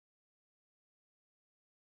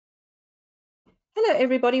Hello,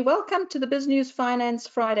 everybody. Welcome to the BizNews Finance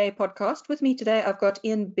Friday podcast. With me today, I've got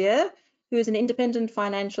Ian Beere, who is an independent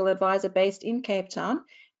financial advisor based in Cape Town,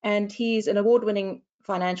 and he's an award-winning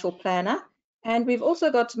financial planner. And we've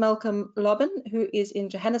also got Malcolm Lobban, who is in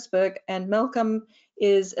Johannesburg, and Malcolm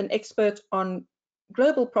is an expert on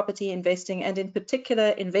global property investing and in particular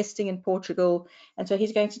investing in Portugal. And so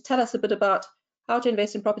he's going to tell us a bit about how to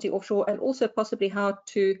invest in property offshore and also possibly how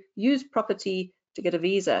to use property to get a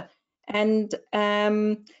visa. And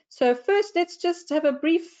so first, let's just have a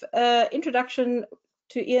brief introduction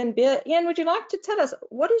to Ian Beere. Ian, would you like to tell us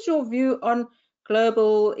what is your view on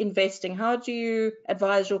global investing? How do you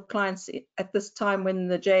advise your clients at this time when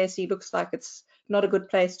the JSE looks like it's not a good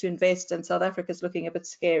place to invest and South Africa is looking a bit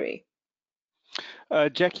scary?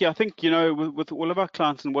 Jackie, I think, with all of our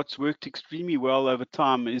clients, and what's worked extremely well over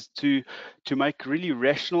time is to make really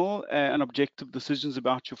rational and objective decisions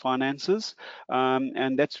about your finances.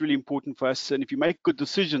 And that's really important for us. And if you make good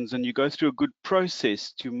decisions and you go through a good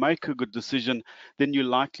process to make a good decision, then you're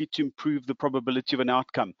likely to improve the probability of an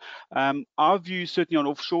outcome. Our view, certainly on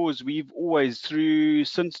offshore, is we've always,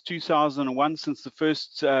 since 2001, since the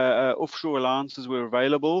first offshore alliances were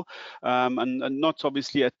available, and not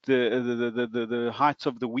obviously at the heights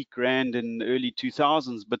of the weak rand in the early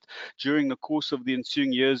 2000s, but during the course of the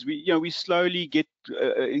ensuing years, we slowly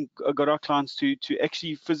got our clients to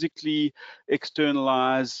actually physically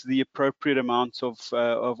externalize the appropriate amounts of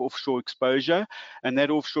offshore exposure, and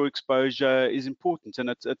that offshore exposure is important.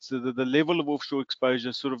 And it's the level of offshore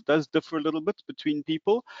exposure sort of does differ a little bit between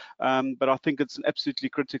people, but I think it's absolutely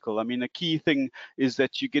critical. I mean, a key thing is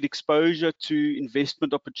that you get exposure to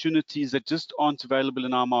investment opportunities that just aren't available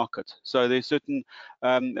in our market. So there's certain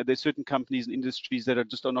companies and industries that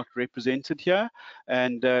are not represented here,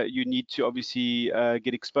 and you need to obviously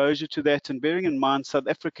get exposure to that. And bearing in mind, South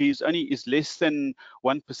Africa is less than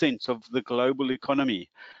 1% of the global economy.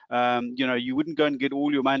 You wouldn't go and get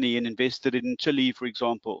all your money and invest it in Chile, for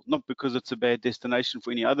example, not because it's a bad destination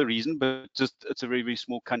for any other reason, but just it's a very, very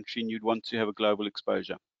small country and you'd want to have a global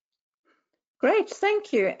exposure. Great,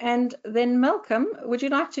 thank you. And then Malcolm, would you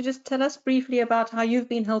like to just tell us briefly about how you've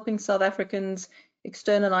been helping South Africans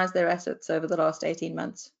externalize their assets over the last 18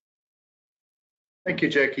 months? Thank you,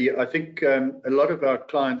 Jackie. I think a lot of our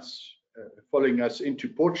clients following us into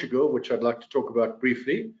Portugal, which I'd like to talk about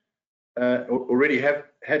briefly, already have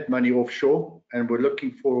had money offshore and were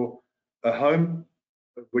looking for a home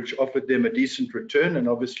which offered them a decent return and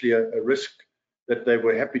obviously a risk that they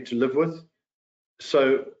were happy to live with.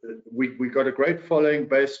 So we got a great following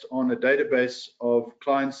based on a database of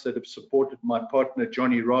clients that have supported my partner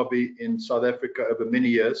Johnny Rabi in South Africa over many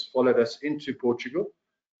years, followed us into Portugal.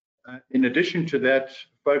 In addition to that,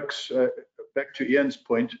 folks, back to Ian's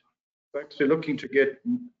point, folks are looking to get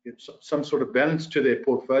some sort of balance to their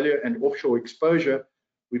portfolio and offshore exposure.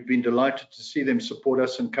 We've been delighted to see them support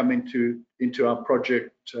us and come into our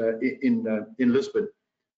project in Lisbon,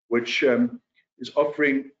 which is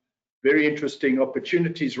offering very interesting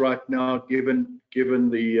opportunities right now, given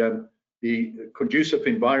the conducive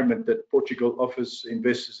environment that Portugal offers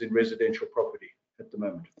investors in residential property at the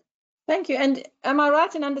moment. Thank you. And am I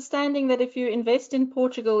right in understanding that if you invest in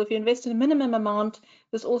Portugal, if you invest in a minimum amount,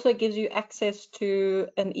 this also gives you access to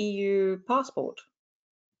an EU passport?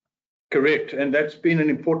 Correct. And that's been an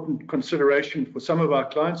important consideration for some of our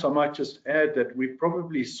clients. I might just add that we've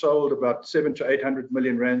probably sold about 700 to 800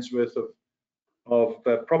 million rands worth of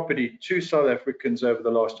property to South Africans over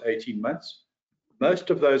the last 18 months. Most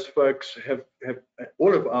of those folks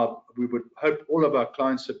we would hope all of our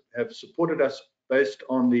clients have supported us based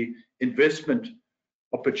on the investment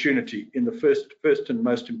opportunity in the first and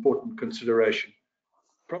most important consideration.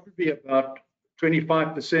 Probably about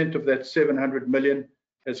 25% of that 700 million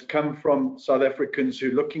has come from South Africans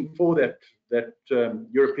who are looking for that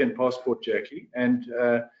European passport, Jackie,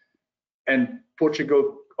 and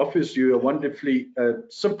Portugal offers you a wonderfully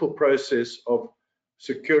simple process of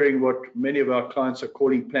securing what many of our clients are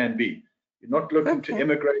calling Plan B. You're not looking to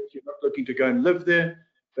emigrate, you're not looking to go and live there,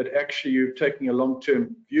 but actually you're taking a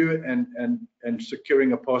long-term view and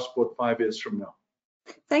securing a passport 5 years from now.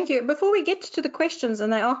 Thank you. Before we get to the questions,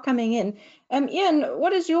 and they are coming in, Ian,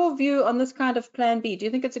 what is your view on this kind of Plan B? Do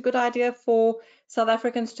you think it's a good idea for South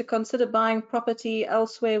Africans to consider buying property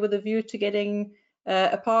elsewhere with a view to getting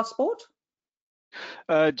a passport?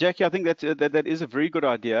 Jackie, I think that is a very good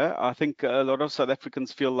idea. I think a lot of South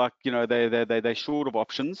Africans feel like they're short of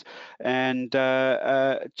options, and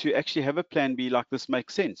to actually have a plan B like this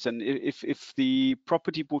makes sense. And if the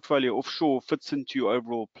property portfolio offshore fits into your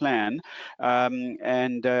overall plan,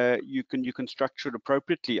 and you can structure it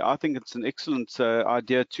appropriately, I think it's an excellent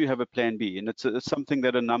idea to have a plan B, and it's something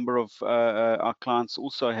that a number of our clients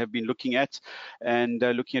also have been looking at, and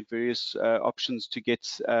looking at various options to get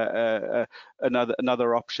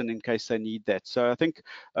another option in case they need that. So I think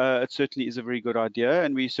it certainly is a very good idea,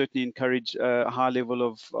 and we certainly encourage a high level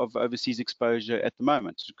of overseas exposure at the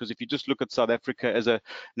moment. Because if you just look at South Africa as an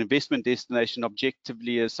investment destination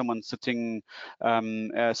objectively, as someone sitting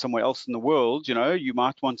somewhere else in the world, you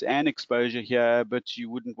might want an exposure here, but you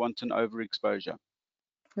wouldn't want an overexposure.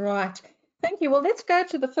 Right. Thank you. Well, let's go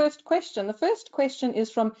to the first question. The first question is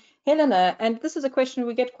from Helena, and this is a question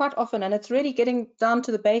we get quite often, and it's really getting down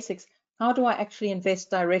to the basics. How do I actually invest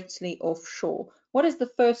directly offshore? What is the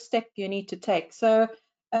first step you need to take? So,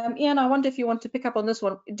 Ian, I wonder if you want to pick up on this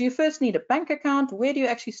one. Do you first need a bank account? Where do you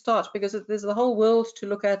actually start? Because there's the whole world to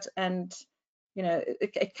look at, and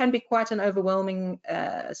it can be quite an overwhelming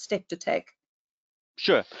step to take.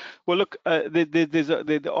 Sure. Well, look,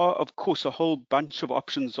 there are, of course, a whole bunch of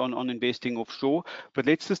options on investing offshore, but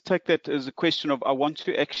let's just take that as a question of I want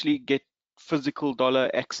to actually get physical dollar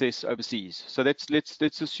access overseas. So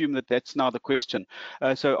let's assume that that's now the question.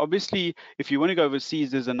 So obviously, if you want to go overseas,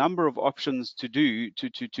 there's a number of options to do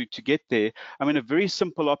to get there. I mean, a very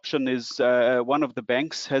simple option is one of the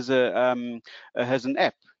banks has an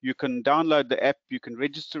app. You can download the app, you can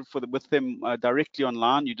register with them directly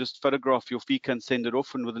online. You just photograph your FICA and send it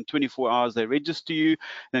off, and within 24 hours they register you,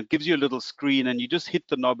 and it gives you a little screen, and you just hit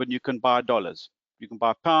the knob and you can buy dollars. You can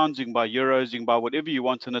buy pounds, you can buy euros, you can buy whatever you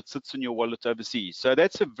want, and it sits in your wallet overseas. So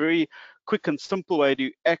that's a very quick and simple way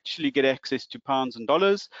to actually get access to pounds and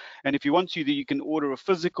dollars. And if you want to, you can order a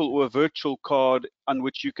physical or a virtual card on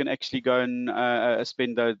which you can actually go and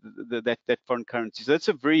spend that foreign currency. So that's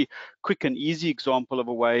a very quick and easy example of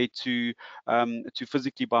a way to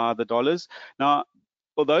physically buy the dollars. Now,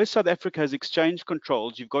 although South Africa has exchange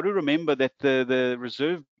controls, you've got to remember that the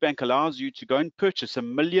Reserve Bank allows you to go and purchase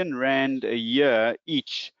R1 million a year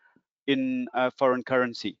each in foreign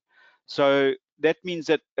currency. So that means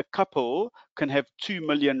that a couple can have R2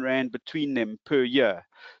 million between them per year.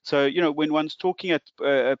 So, when one's talking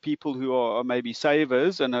at people who are maybe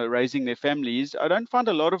savers and are raising their families, I don't find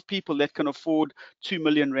a lot of people that can afford R2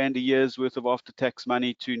 million a year's worth of after-tax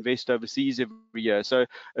money to invest overseas every year. So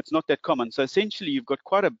it's not that common. So essentially, you've got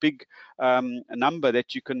quite a big number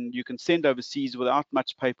that you can send overseas without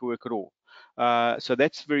much paperwork at all. So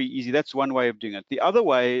that's very easy. That's one way of doing it. The other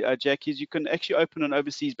way, Jack, is you can actually open an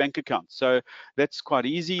overseas bank account. So that's quite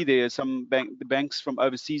easy. There are some banks from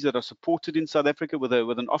overseas that are supported in South Africa with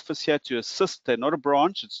an office here to assist. They're not a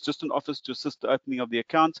branch. It's just an office to assist the opening of the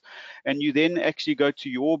account. And you then actually go to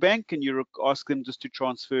your bank and you ask them just to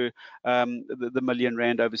transfer the R1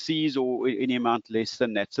 million overseas or any amount less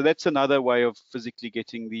than that. So that's another way of physically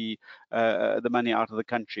getting the money out of the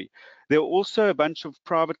country. There are also a bunch of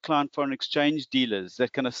private client foreign exchange dealers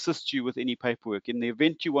that can assist you with any paperwork. In the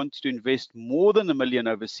event you want to invest more than $1 million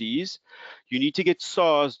overseas, you need to get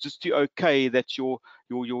SARS just to okay that your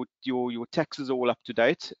taxes are all up to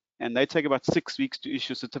date. And they take about 6 weeks to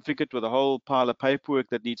issue a certificate with a whole pile of paperwork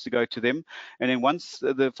that needs to go to them. And then once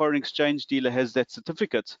the foreign exchange dealer has that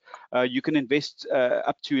certificate, you can invest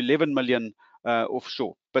up to 11 million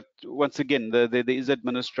offshore. But once again, there is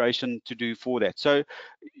administration to do for that. So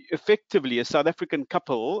effectively, a South African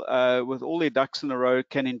couple with all their ducks in a row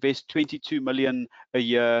can invest 22 million a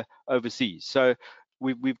year overseas. So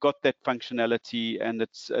we've got that functionality, and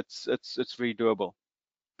it's very doable.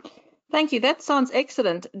 Thank you. That sounds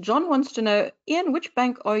excellent. John wants to know, Ian, which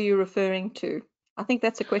bank are you referring to? I think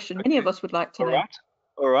that's a question many of us would like to know.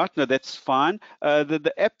 All right, no, that's fine.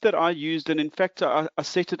 The app that I used, and in fact, I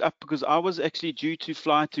set it up because I was actually due to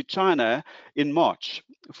fly to China in March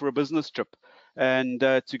for a business trip, and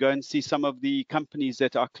to go and see some of the companies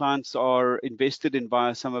that our clients are invested in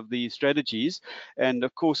via some of the strategies. And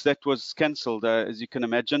of course, that was cancelled, as you can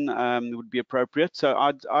imagine. It would be appropriate. So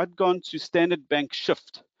I'd gone to Standard Bank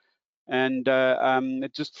Shift. And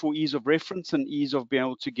just for ease of reference and ease of being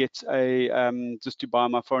able to get just to buy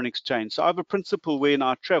my foreign exchange. So I have a principle when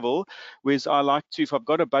I travel, whereas I like to, if I've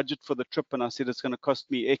got a budget for the trip and I said it's going to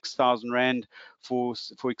cost me X thousand rand for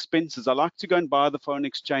expenses, I like to go and buy the foreign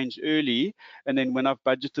exchange early, and then when I've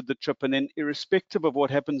budgeted the trip, and then irrespective of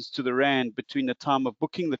what happens to the rand between the time of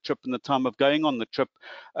booking the trip and the time of going on the trip,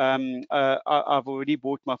 I've already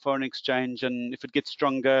bought my foreign exchange, and if it gets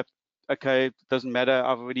stronger, okay, it doesn't matter.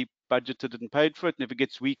 I've already budgeted and paid for it. And if it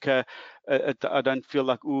gets weaker, I don't feel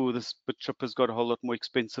like, oh, this trip has got a whole lot more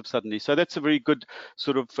expensive suddenly. So that's a very good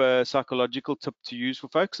sort of psychological tip to use for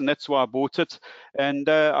folks, and that's why I bought it. And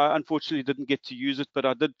I unfortunately didn't get to use it, but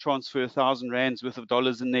I did transfer 1,000 rands worth of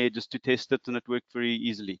dollars in there just to test it, and it worked very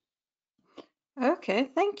easily. Okay,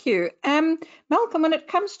 thank you. Malcolm, when it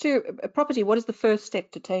comes to property, what is the first step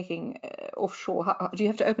to taking offshore? Do you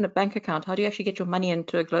have to open a bank account? How do you actually get your money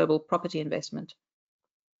into a global property investment?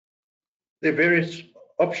 There are various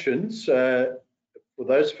options. For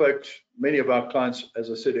those folks, many of our clients, as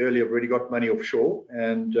I said earlier, have already got money offshore,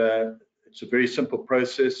 and it's a very simple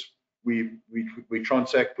process. We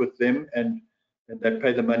transact with them, and they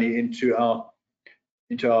pay the money into our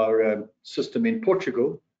system in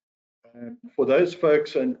Portugal. For those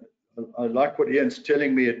folks, and I like what Ian's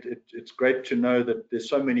telling me, it's great to know that there's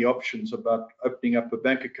so many options about opening up a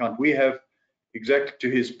bank account. We have, exactly to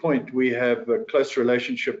his point, we have a close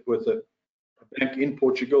relationship with a bank in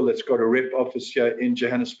Portugal that's got a rep office here in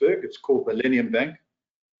Johannesburg. It's called Millennium Bank,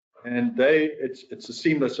 and it's a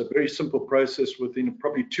seamless, a very simple process. Within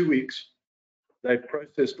probably 2 weeks, they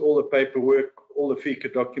processed all the paperwork, all the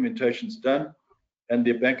FICA documentation's done, and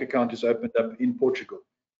their bank account is opened up in Portugal.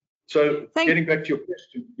 So getting back to your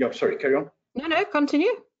question, yeah, sorry, carry on. No,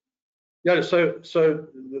 continue. Yeah, so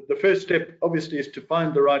the first step obviously is to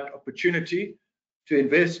find the right opportunity to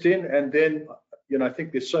invest in, and then, you know, I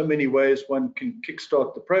think there's so many ways one can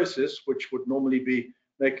kickstart the process, which would normally be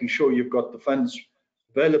making sure you've got the funds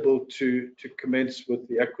available to commence with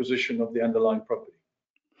the acquisition of the underlying property.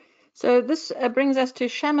 So this brings us to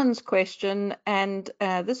Shaman's question, and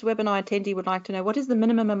this webinar attendee would like to know, what is the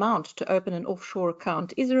minimum amount to open an offshore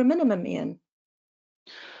account? Is there a minimum, Ian?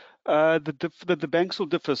 The banks will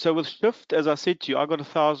differ. So with Shift, as I said to you, I got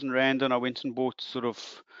 1,000 rand and I went and bought sort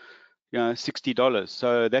of, you know, $60.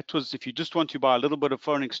 So that was, if you just want to buy a little bit of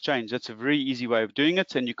foreign exchange, that's a very easy way of doing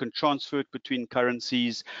it, and you can transfer it between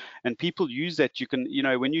currencies, and people use that. You can, you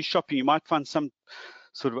know, when you're shopping, you might find some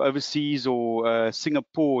sort of overseas or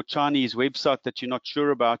Singapore Chinese website that you're not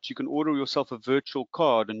sure about. You can order yourself a virtual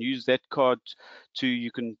card and use that card to,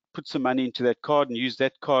 you can put some money into that card and use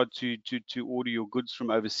that card to order your goods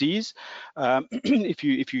from overseas, if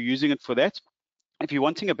you're using it for that. If you're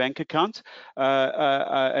wanting a bank account,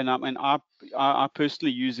 and I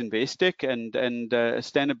personally use Investec and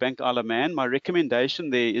Standard Bank Isle of Man, my recommendation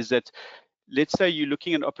there is that, let's say you're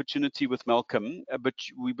looking at an opportunity with Malcolm, but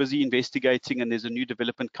we're busy investigating and there's a new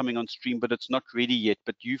development coming on stream, but it's not ready yet,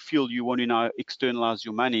 but you feel you want to now externalize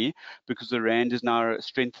your money because the rand is now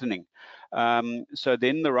strengthening. So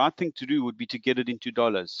then the right thing to do would be to get it into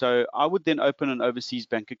dollars. So I would then open an overseas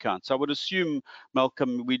bank account. So I would assume,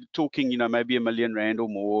 Malcolm, we're talking, you know, maybe R1 million or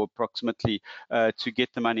more approximately to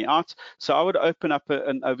get the money out. So I would open up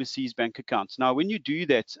an overseas bank account. Now, when you do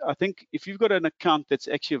that, I think if you've got an account that's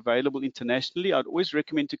actually available internationally, I'd always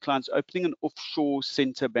recommend to clients opening an offshore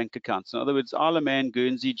center bank account. So in other words, Isle of Man,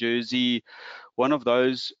 Guernsey, Jersey, one of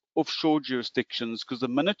those offshore jurisdictions, because the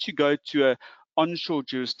minute you go to a onshore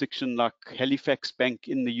jurisdiction like Halifax Bank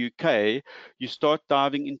in the UK, you start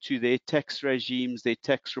diving into their tax regimes, their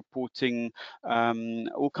tax reporting,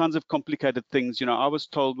 all kinds of complicated things. You know, I was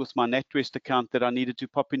told with my NatWest account that I needed to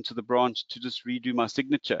pop into the branch to just redo my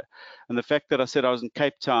signature. And the fact that I said I was in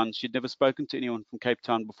Cape Town, she'd never spoken to anyone from Cape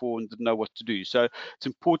Town before and didn't know what to do. So it's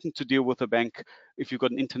important to deal with a bank if you've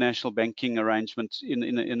got an international banking arrangement in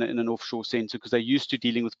an offshore center, because they're used to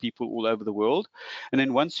dealing with people all over the world. And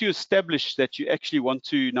then once you establish that you actually want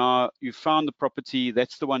to, now you found the property,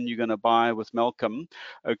 that's the one you're going to buy with Malcolm,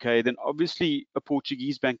 okay, then obviously a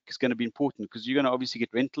Portuguese bank is going to be important, because you're going to obviously get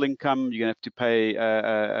rental income, you're going to have to pay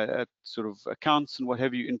sort of accounts and what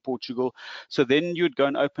have you in Portugal. So then you'd go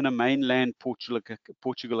and open a mainland Portugal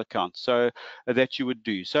account, so that you would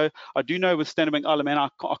do. So I do know with Standard Bank Isle of Man, I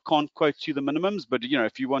can't quote you the minimums, but you know,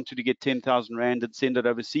 if you wanted to get 10,000 rand and send it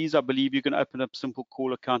overseas, I believe you can open up a simple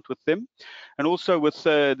call account with them. And also with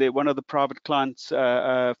one of the private clients,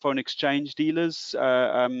 foreign exchange dealers,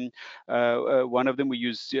 one of them we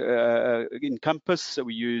use Encompass,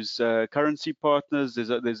 we use Currency Partners.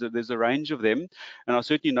 There's a range of them, and I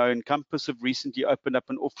certainly know Encompass have recently opened up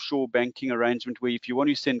an offshore banking arrangement where if you want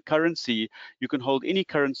to send currency, you can hold any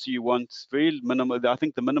currency you want. It's very minimal. I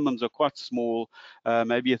think the minimums are quite small,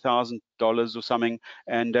 maybe $1,000 or something,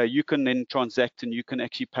 and you can then transact and you can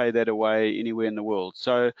actually pay that away anywhere in the world.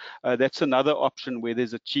 So that's another option where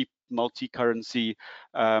there's a cheap multi-currency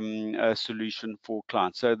solution for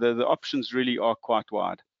clients. So the options really are quite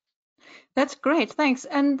wide. That's great, thanks.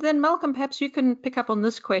 And then Malcolm, perhaps you can pick up on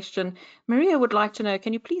this question. Maria would like to know,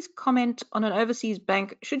 can you please comment on an overseas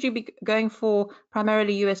bank? Should you be going for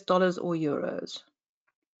primarily US dollars or euros?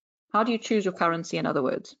 How do you choose your currency, in other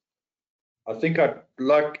words? I think I'd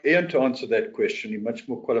like Ian to answer that question. He's much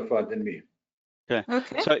more qualified than me.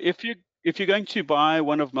 Okay. So if you're going to buy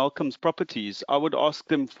one of Malcolm's properties, I would ask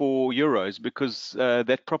them for euros, because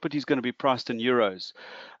that property is going to be priced in euros.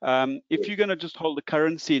 If you're going to just hold the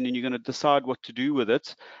currency and then you're going to decide what to do with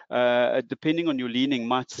it, depending on your leaning,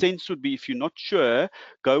 my sense would be, if you're not sure,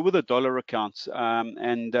 go with a dollar account.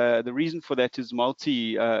 The reason for that is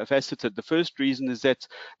multi-faceted. The first reason is that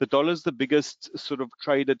the dollar is the biggest sort of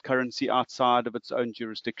traded currency outside of its own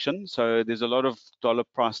jurisdiction. So there's a lot of dollar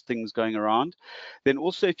price things going around. Then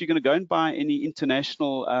also, if you're going to go and buy any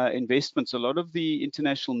international investments, a lot of the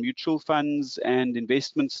international mutual funds and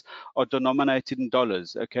investments are denominated in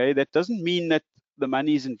dollars. Okay, that doesn't mean that the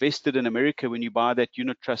money is invested in America when you buy that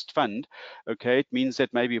unit trust fund. Okay, it means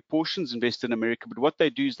that maybe a portion is invested in America, but what they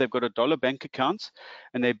do is they've got a dollar bank account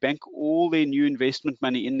and they bank all their new investment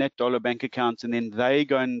money in that dollar bank account, and then they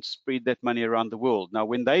go and spread that money around the world. Now,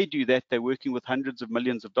 when they do that, they're working with hundreds of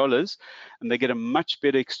millions of dollars, and they get a much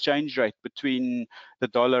better exchange rate between the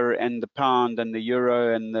dollar and the pound and the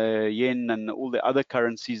euro and the yen and all the other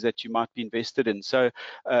currencies that you might be invested in. So,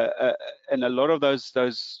 and a lot of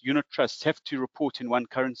those unit trusts have to report in one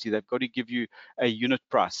currency. They've got to give you a unit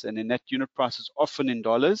price, and then that unit price is often in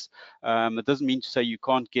dollars. It doesn't mean to say you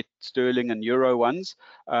can't get sterling and euro ones,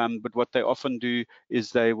 but what they often do is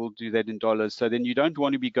they will do that in dollars. So then you don't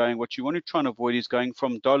want to be going, what you want to try and avoid is going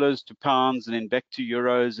from dollars to pounds and then back to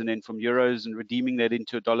euros, and then from euros and redeeming that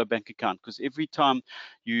into a dollar bank account, because every time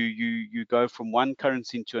you go from one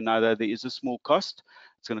currency into another, there is a small cost.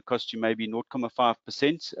 It's going to cost you maybe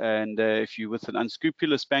 0.5%, and if you're with an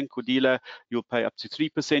unscrupulous bank or dealer, you'll pay up to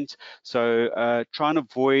 3%. So try and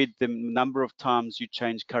avoid the number of times you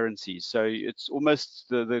change currencies. So it's almost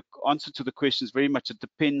the answer to the question is very much, it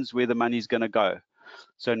depends where the money is going to go.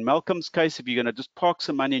 So in Malcolm's case, if you're going to just park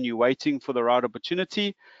some money and you're waiting for the right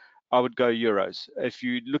opportunity, I would go euros. If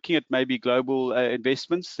you're looking at maybe global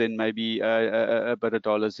investments, then maybe a bit of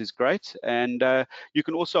dollars is great. And you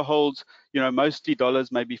can also hold, mostly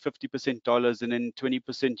dollars, maybe 50% dollars, and then 20%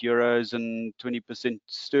 euros and 20%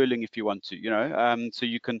 sterling if you want to, so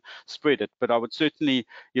you can spread it. But I would certainly,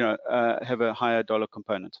 have a higher dollar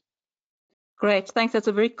component. Great, thanks. That's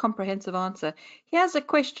a very comprehensive answer. Here's a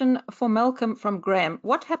question for Malcolm from Graham.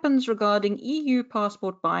 What happens regarding EU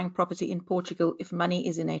passport buying property in Portugal if money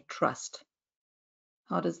is in a trust?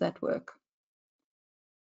 How does that work?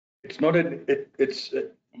 It's not an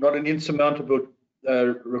insurmountable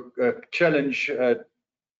challenge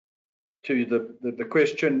to the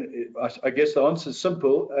question. I guess the answer is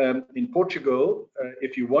simple. In Portugal,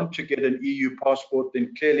 if you want to get an EU passport,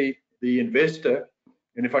 then clearly the investor,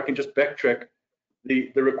 and if I can just backtrack,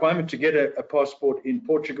 the requirement to get a passport in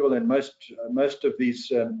Portugal and most of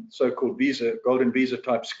these so-called golden visa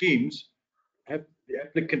type schemes, the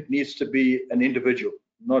applicant needs to be an individual,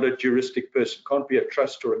 not a juristic person. Can't be a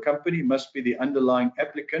trust or a company, must be the underlying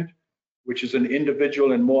applicant, which is an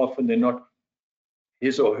individual, and more often than not,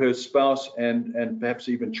 his or her spouse and perhaps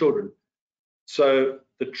even children. So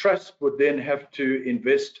the trust would then have to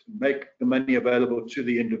make the money available to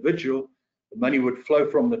the individual. The money would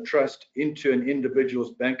flow from the trust into an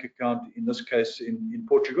individual's bank account, in this case in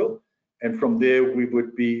Portugal, and from there we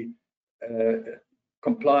would be the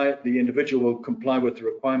individual will comply with the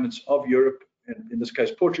requirements of Europe, and in this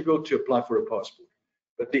case Portugal, to apply for a passport.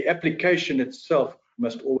 But the application itself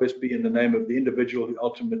must always be in the name of the individual who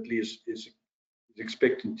ultimately is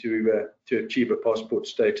expecting to achieve a passport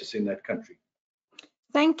status in that country.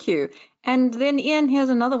 Thank you. And then Ian, here's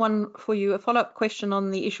another one for you, a follow-up question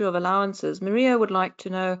on the issue of allowances. Maria would like to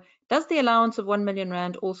know, does the allowance of 1 million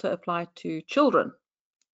rand also apply to children?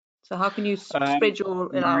 So how can you spread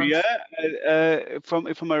your allowance? Maria,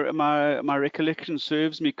 if my recollection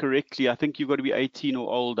serves me correctly, I think you've got to be 18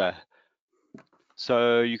 or older.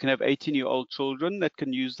 So you can have 18-year-old children that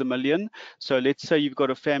can use the million. So let's say you've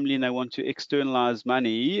got a family and they want to externalize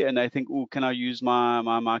money and they think, oh, can I use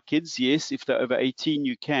my kids? Yes, if they're over 18,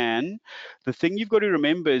 you can. The thing you've got to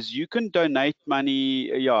remember is you can donate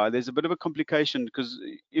money. Yeah, there's a bit of a complication, because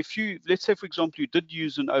if let's say, for example, you did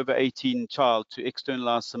use an over 18 child to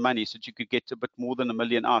externalize some money so that you could get a bit more than 1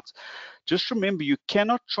 million out. Just remember, you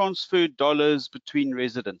cannot transfer dollars between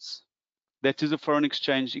residents. That is a foreign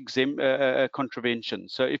exchange contravention.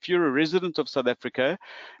 So if you're a resident of South Africa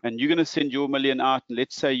and you're going to send your million out, and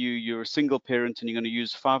let's say you're a single parent and you're going to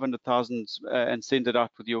use 500,000 and send it out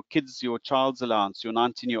with your child's allowance, your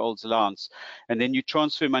 19-year-old's allowance, and then you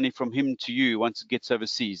transfer money from him to you once it gets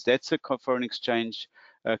overseas, that's a foreign exchange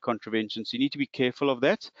contravention. So you need to be careful of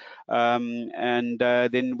that. And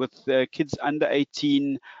then with kids under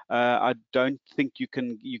 18, I don't think you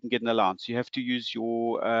can get an allowance. You have to use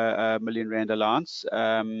your R1 million allowance,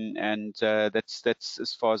 and that's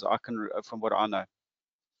as far as I can, from what I know.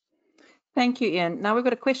 Thank you, Ian. Now we've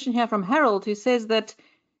got a question here from Harold, who says that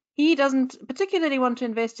he doesn't particularly want to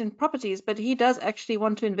invest in properties, but he does actually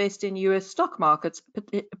want to invest in US stock markets,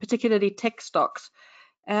 particularly tech stocks.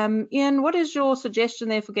 Ian, what is your suggestion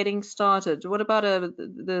there for getting started? What about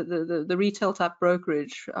the retail type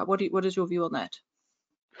brokerage? What is your view on that?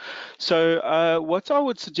 So what I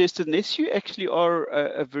would suggest, unless you actually are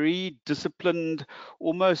a very disciplined,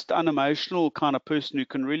 almost unemotional kind of person who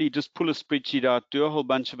can really just pull a spreadsheet out, do a whole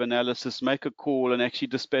bunch of analysis, make a call, and actually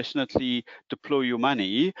dispassionately deploy your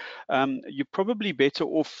money, you're probably better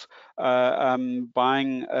off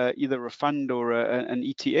buying either a fund or an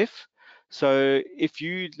ETF. So if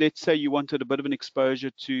you, let's say you wanted a bit of an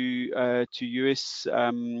exposure to US,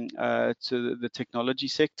 to the technology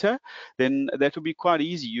sector, then that would be quite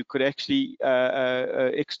easy. You could actually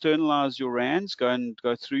externalize your rands,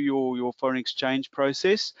 go through your foreign exchange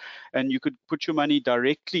process, and you could put your money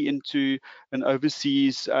directly into an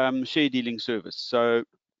overseas share dealing service. So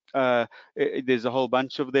there's a whole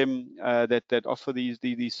bunch of them that offer these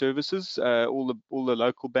services. All the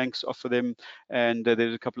local banks offer them, and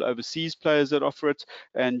there's a couple of overseas players that offer it.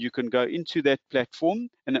 And you can go into that platform,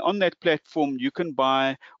 and on that platform you can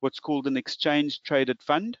buy what's called an exchange traded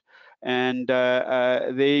fund. And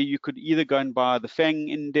there you could either go and buy the FANG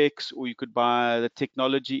index, or you could buy the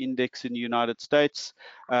technology index in the United States,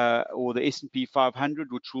 or the S&P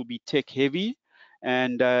 500, which will be tech heavy.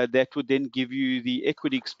 And that would then give you the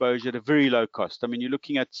equity exposure at a very low cost. I mean, you're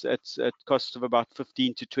looking at costs of about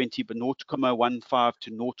 15 to 20, but 0.15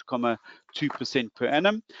 to 0.2% per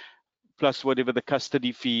annum, plus whatever the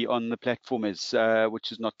custody fee on the platform is,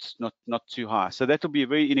 which is not too high. So that will be a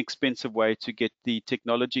very inexpensive way to get the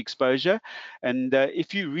technology exposure. And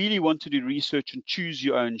if you really want to do research and choose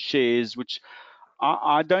your own shares, which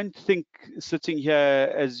I don't think sitting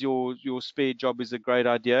here as your spare job is a great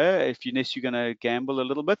idea, unless you're going to gamble a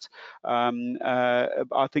little bit.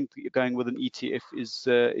 I think going with an ETF is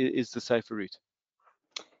the safer route.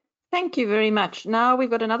 Thank you very much. Now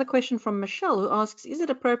we've got another question from Michelle, who asks, is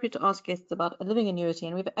it appropriate to ask guests about a living annuity?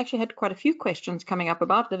 And we've actually had quite a few questions coming up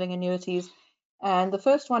about living annuities. And the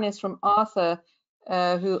first one is from Arthur,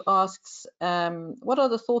 who asks, what are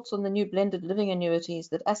the thoughts on the new blended living annuities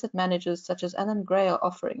that asset managers such as Alan Gray are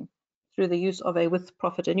offering through the use of a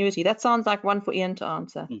with-profit annuity? That sounds like one for Ian to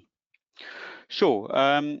answer. Sure.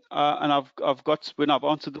 And I've got, when I've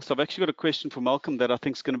answered this, I've actually got a question for Malcolm that I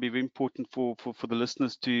think is going to be very important for the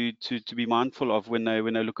listeners to be mindful of when they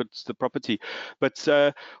look at the property. But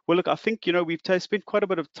well, look, I think we've spent quite a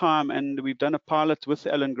bit of time, and we've done a pilot with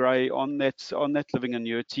Alan Gray on that living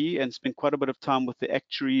annuity, and spent quite a bit of time with the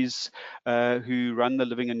actuaries who run the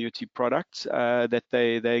living annuity products that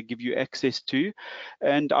they give you access to.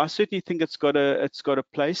 And I certainly think it's got a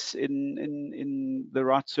place in the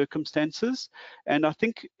right circumstances. And I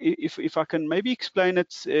think if I can maybe explain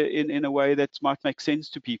it in a way that might make sense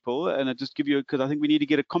to people, and I just give you, because I think we need to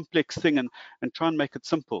get a complex thing and try and make it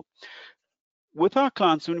simple. With our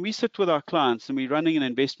clients, when we sit with our clients and we're running an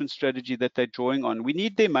investment strategy that they're drawing on, we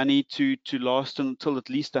need their money to last until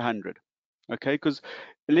at least 100. Okay, because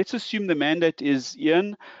let's assume the mandate is,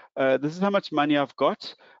 Ian, this is how much money I've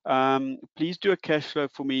got. Please do a cash flow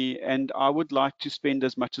for me, and I would like to spend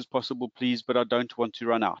as much as possible, please, but I don't want to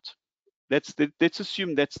run out. Let's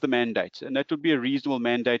assume that's the mandate, and that would be a reasonable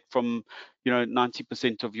mandate from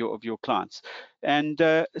 90% of your clients. And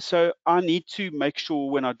so I need to make sure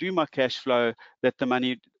when I do my cash flow that the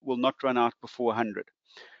money will not run out before 100.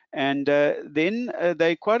 And then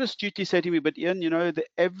they quite astutely say to me, but Ian, the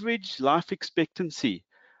average life expectancy,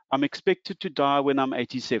 I'm expected to die when I'm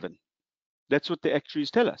 87. That's what the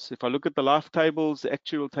actuaries tell us. If I look at the life tables, the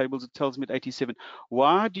actuarial tables, it tells me at 87.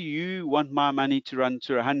 Why do you want my money to run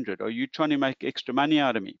to 100? Are you trying to make extra money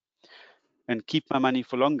out of me and keep my money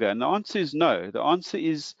for longer? And the answer is no. The answer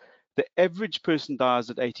is the average person dies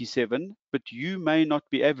at 87, but you may not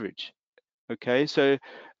be average. Okay, so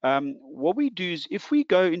what we do is, if we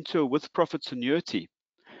go into a with profits annuity,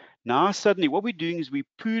 now suddenly what we're doing is we're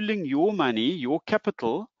pooling your money, your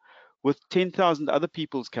capital, with 10,000 other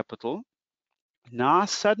people's capital. Now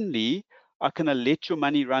suddenly I can let your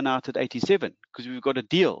money run out at 87 because we've got a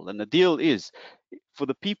deal, and the deal is for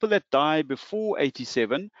the people that die before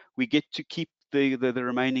 87, we get to keep the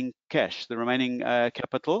remaining cash, the remaining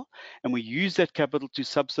capital, and we use that capital to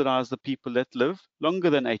subsidize the people that live longer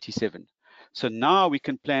than 87. So now we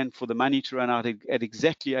can plan for the money to run out at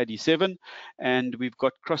exactly 87, and we've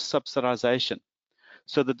got cross-subsidization.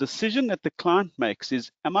 So the decision that the client makes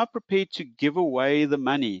is, am I prepared to give away the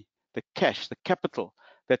money, the cash, the capital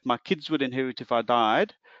that my kids would inherit if I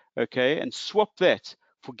died, okay, and swap that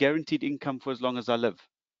for guaranteed income for as long as I live?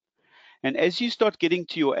 And as you start getting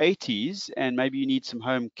to your 80s, and maybe you need some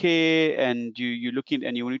home care, and you're looking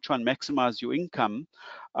and you want to try and maximize your income,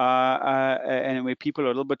 and where people are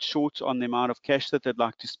a little bit short on the amount of cash that they'd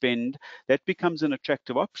like to spend, that becomes an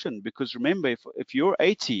attractive option. Because remember, if you're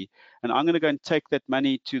 80 and I'm going to go and take that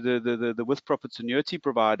money to the with profits annuity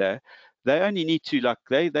provider, they only need to, like,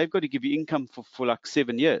 they've got to give you income for like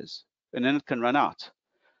 7 years, and then it can run out.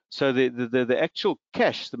 So the actual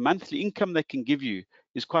cash, the monthly income they can give you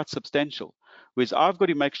is quite substantial. Whereas I've got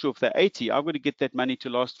to make sure if they're 80, I've got to get that money to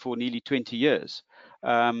last for nearly 20 years.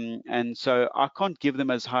 And so I can't give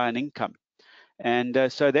them as high an income.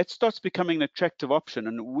 And so that starts becoming an attractive option.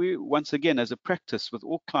 And we, once again, as a practice with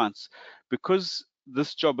all clients, because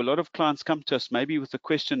this job, a lot of clients come to us maybe with a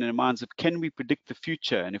question in their minds of, can we predict the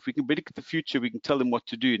future? And if we can predict the future, we can tell them what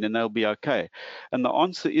to do, and then they'll be okay. And the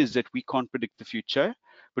answer is that we can't predict the future.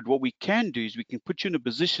 But what we can do is we can put you in a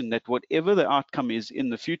position that whatever the outcome is in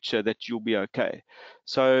the future, that you'll be okay.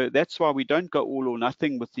 So that's why we don't go all or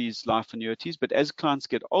nothing with these life annuities. But as clients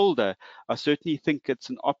get older, I certainly think it's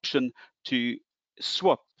an option to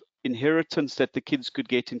swap inheritance that the kids could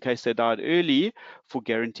get in case they died early for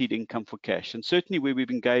guaranteed income for cash. And certainly where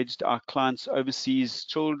we've engaged our clients' overseas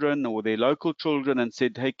children or their local children and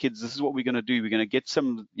said, hey kids, this is what we're going to do. We're going to get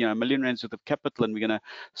some, $1 million worth of capital and we're going to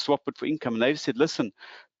swap it for income. And they've said, listen,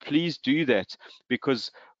 please do that,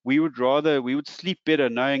 because we would sleep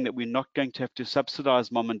better knowing that we're not going to have to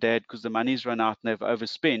subsidize mom and dad because the money's run out and they've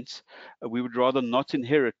overspent. We would rather not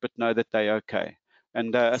inherit, but know that they're okay.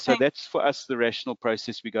 And so that's for us the rational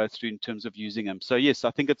process we go through in terms of using them. So yes,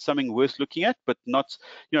 I think it's something worth looking at, but not,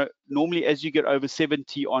 normally as you get over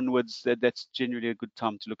 70 onwards, that's generally a good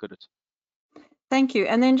time to look at it. Thank you.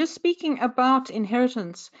 And then just speaking about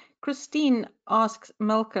inheritance, Christine asks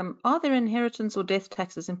Malcolm, are there inheritance or death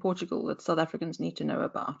taxes in Portugal that South Africans need to know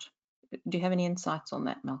about? Do you have any insights on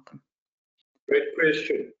that, Malcolm? Great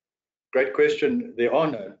question. Great question. There are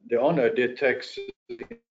no death taxes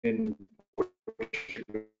in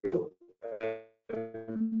Portugal.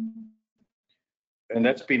 And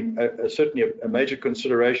that's been certainly a major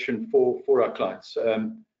consideration for our clients.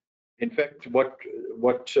 In fact, what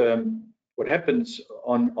happens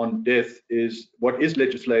on death is, what is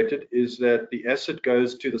legislated is that the asset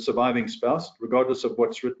goes to the surviving spouse, regardless of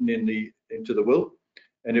what's written into the will.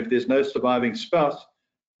 And if there's no surviving spouse,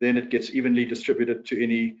 then it gets evenly distributed to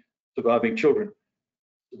any surviving children.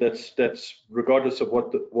 That's regardless of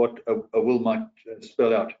what a will might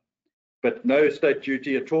spell out. But no estate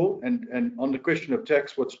duty at all. And on the question of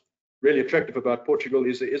tax, what's really attractive about Portugal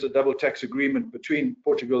is there is a double tax agreement between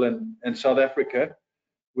Portugal and South Africa,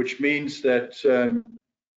 which means that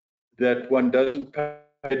that one doesn't pay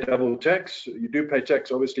double tax. You do pay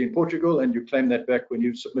tax, obviously, in Portugal, and you claim that back when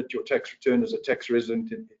you submit your tax return as a tax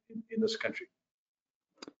resident in this country.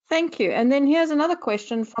 Thank you. And then here's another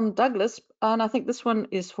question from Douglas, and I think this one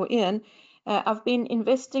is for Ian. I've been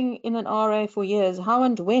investing in an RA for years. How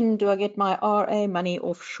and when do I get my RA money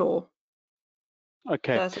offshore?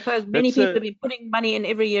 Okay. So I suppose many people have been putting money in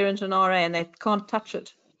every year into an RA and they can't touch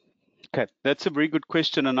it. Okay, that's a very good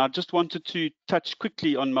question, and I just wanted to touch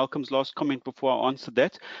quickly on Malcolm's last comment before I answer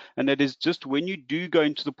that, and that is just when you do go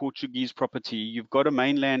into the Portuguese property, you've got a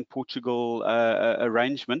mainland Portugal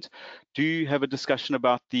arrangement. Do have a discussion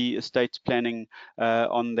about the estate planning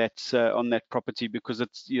on that property, because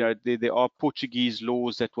it's there are Portuguese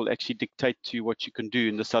laws that will actually dictate to you what you can do,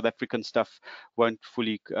 and the South African stuff won't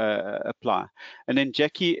fully apply. And then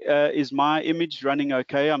Jackie, is my image running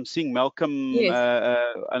okay? I'm seeing Malcolm. Yes.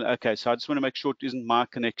 Okay. So I just want to make sure it isn't my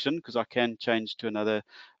connection, because I can change to another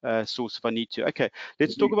source if I need to. Okay,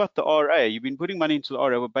 let's talk about the RA. You've been putting money into the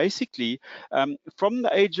RA. Well, basically, from the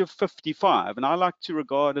age of 55, and I like to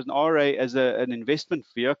regard an RA as an investment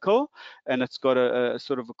vehicle, and it's got a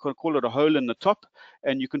sort of, call it a hole in the top,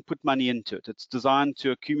 and you can put money into it. It's designed to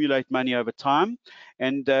accumulate money over time,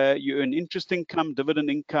 and you earn interest income, dividend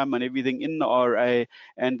income, and everything in the RA.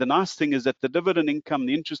 And the nice thing is that the dividend income,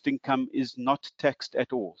 the interest income, is not taxed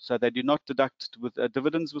at all. So they do not deduct with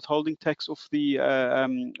dividends withholding tax off the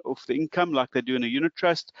income like they do in a unit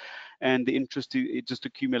trust, and the interest, it just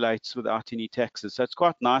accumulates without any taxes. So it's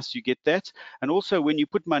quite nice, you get that. And also when you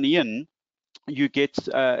put money in, you get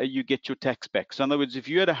your tax back. So in other words, if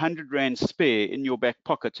you had 100 Rand spare in your back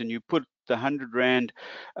pocket and you put 100 Rand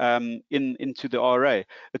into the RA,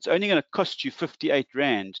 it's only going to cost you 58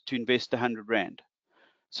 Rand to invest 100 Rand.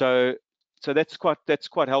 So that's quite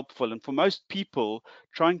helpful. And for most people,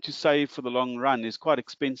 trying to save for the long run is quite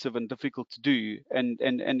expensive and difficult to do. And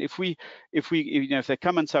if they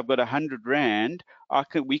come and say, I've got 100 Rand,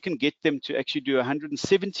 we can get them to actually do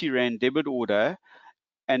 170 Rand debit order.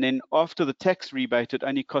 And then after the tax rebate, it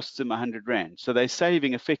only costs them 100 Rand. So they're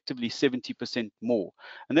saving effectively 70% more.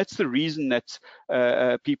 And that's the reason that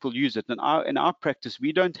people use it. And in our practice,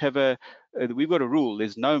 we don't have we've got a rule.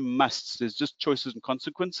 There's no musts. There's just choices and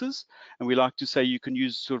consequences. And we like to say you can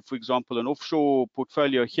use, sort of, for example, an offshore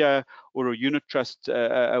portfolio here, or a unit trust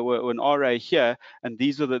or an RA here. And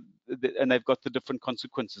these are and they've got the different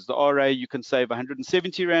consequences. The RA, you can save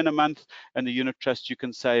 170 Rand a month, and the unit trust, you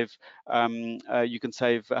can save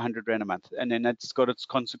 100 Rand a month. And then that's got its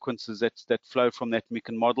consequences that flow from that, and we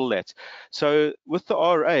can model that. So with the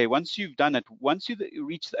RA, once you've done it, once you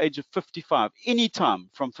reach the age of 55, anytime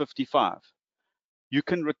from 55, you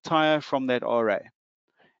can retire from that RA.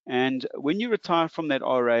 And when you retire from that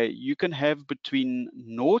RA, you can have between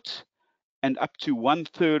 0 and up to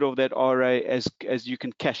 1/3 of that RA as you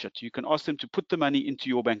can cash it. You can ask them to put the money into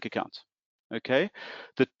your bank account. Okay,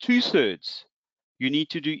 the 2/3, you need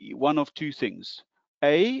to do one of two things.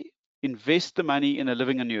 A, invest the money in a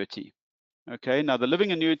living annuity. Okay, now the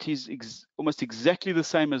living annuity is almost exactly the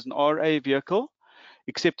same as an RA vehicle,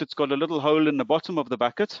 except it's got a little hole in the bottom of the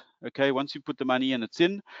bucket. Okay, once you put the money in, it's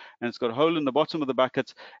in, and it's got a hole in the bottom of the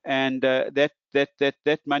bucket, and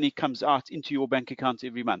that money comes out into your bank account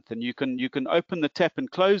every month. And you can open the tap and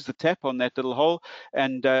close the tap on that little hole,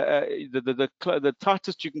 and the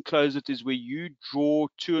tightest you can close it is where you draw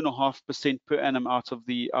 2.5% per annum out of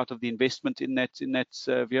the investment in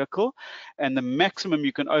that vehicle, and the maximum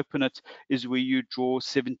you can open it is where you draw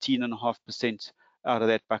 17.5% out of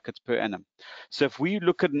that bucket per annum. So if we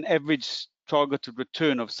look at an average targeted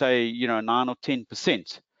return of, say, 9 or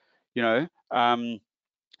 10%,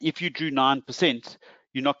 if you drew 9%,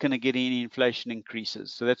 you're not going to get any inflation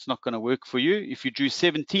increases. So that's not going to work for you. If you drew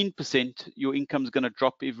 17%, your income is going to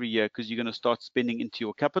drop every year because you're going to start spending into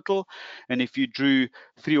your capital. And if you drew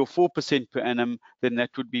 3 or 4% per annum, then that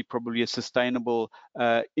would be probably a sustainable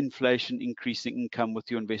inflation increasing income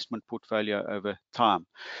with your investment portfolio over time.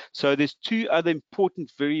 So there's two other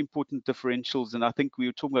very important differentials. And I think we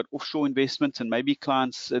were talking about offshore investments, and maybe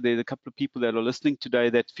clients, there's a couple of people that are listening today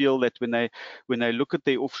that feel that when they look at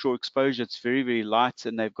their offshore exposure, it's very, very light,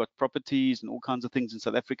 and they've got properties and all kinds of things in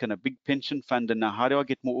South Africa and a big pension fund. And now, how do I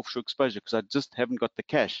get more offshore exposure? Because I just haven't got the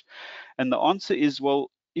cash. And the answer is, well,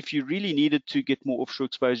 if you really needed to get more offshore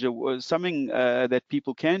exposure, something that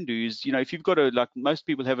people can do is, if you've got like most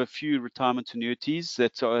people have a few retirement annuities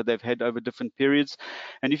that they've had over different periods.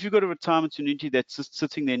 And if you've got a retirement annuity that's just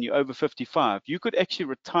sitting there and you're over 55, you could actually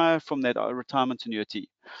retire from that retirement annuity.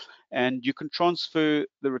 And you can transfer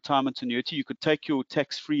the retirement annuity. You could take your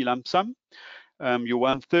tax-free lump sum, your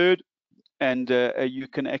 1/3, and you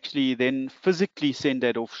can actually then physically send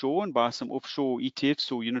that offshore and buy some offshore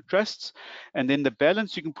ETFs or unit trusts, and then the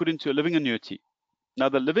balance you can put into a living annuity. Now,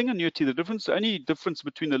 the living annuity, the only difference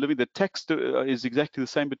between the tax is exactly the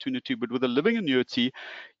same between the two, but with a living annuity,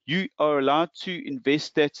 you are allowed to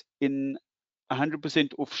invest that in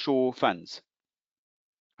 100% offshore funds.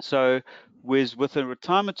 So, whereas with a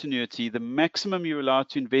retirement annuity, the maximum you're allowed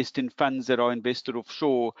to invest in funds that are invested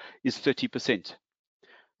offshore is 30%.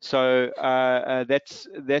 So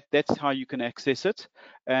that's how you can access it.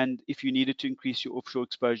 And if you needed to increase your offshore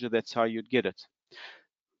exposure, that's how you'd get it.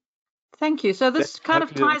 Thank you. So this kind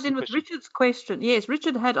of ties in with Richard's question. Yes,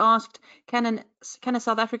 Richard had asked, can a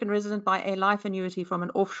South African resident buy a life annuity from an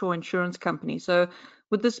offshore insurance company? So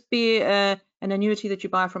would this be an annuity that you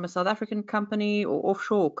buy from a South African company or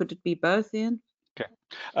offshore? Could it be both, Ian?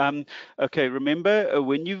 Okay. Okay. Remember,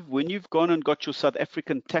 when you've gone and got your South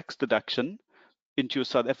African tax deduction into your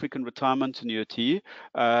South African retirement annuity,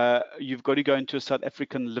 you've got to go into a South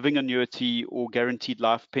African living annuity or guaranteed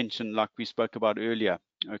life pension, like we spoke about earlier.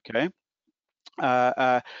 Okay.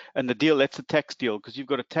 And the deal, that's a tax deal, because you've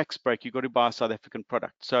got a tax break, you've got to buy a South African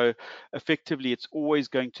product. So effectively, it's always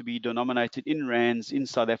going to be denominated in rands in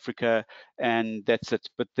South Africa, and that's it.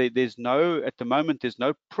 But at the moment, there's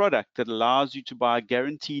no product that allows you to buy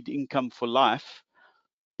guaranteed income for life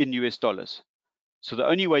in US dollars. So the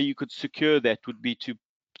only way you could secure that would be to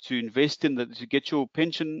invest to get your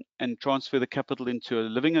pension and transfer the capital into a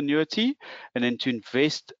living annuity, and then to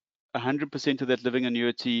invest 100% of that living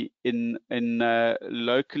annuity in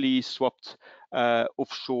locally swapped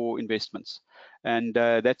offshore investments. And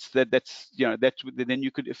then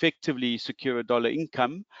you could effectively secure a dollar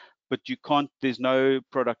income, but you can't. There's no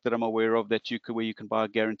product that I'm aware of that where you can buy a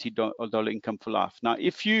guaranteed dollar income for life. Now,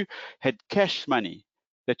 if you had cash money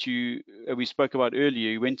that we spoke about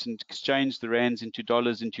earlier, you went and exchanged the rands into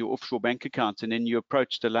dollars into your offshore bank account, and then you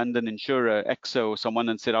approached a London insurer, AXA or someone,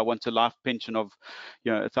 and said, I want a life pension of,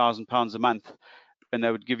 £1,000 a month, and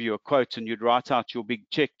they would give you a quote, and you'd write out your big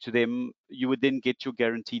check to them. You would then get your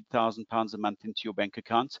guaranteed £1,000 a month into your bank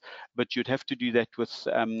account, but you'd have to do that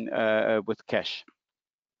with cash.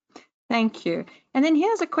 Thank you. And then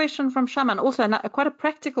here's a question from Shaman, also quite a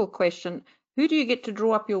practical question. Who do you get to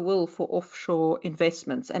draw up your will for offshore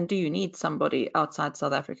investments? And do you need somebody outside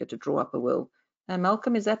South Africa to draw up a will?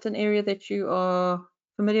 Malcolm, is that an area that you are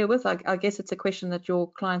familiar with? I guess it's a question that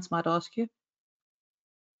your clients might ask you.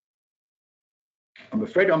 I'm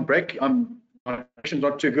afraid my connection's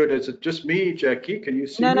not too good. Is it just me, Jackie? Can you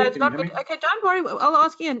see me? No, it's not good. Okay, don't worry. I'll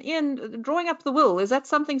ask Ian. Ian, drawing up the will, is that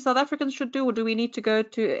something South Africans should do, or do we need to go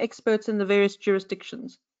to experts in the various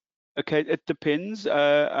jurisdictions? Okay, it depends.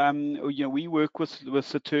 We work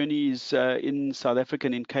with attorneys in South Africa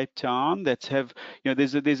and in Cape Town that have,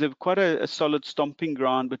 there's quite a solid stomping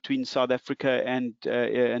ground between South Africa and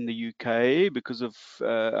the UK because of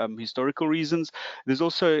historical reasons. There's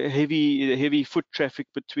also heavy foot traffic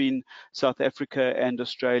between South Africa and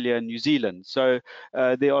Australia and New Zealand. So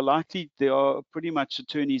there are pretty much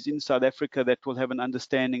attorneys in South Africa that will have an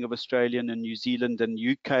understanding of Australian and New Zealand and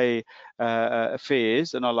UK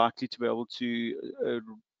affairs, and are likely to be able to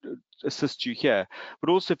assist you here.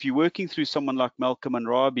 But also, if you're working through someone like Malcolm and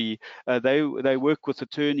Rabi, they work with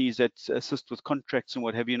attorneys that assist with contracts and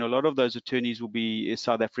what have you, and a lot of those attorneys will be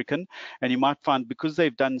South African. And you might find, because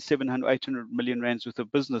they've done 700, 800 million rands worth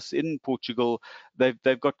of business in Portugal,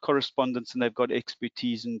 they've got correspondence and they've got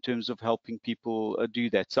expertise in terms of helping people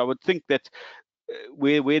do that. So I would think that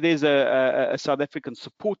where there's a South African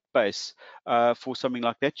support base for something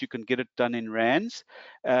like that, you can get it done in rands.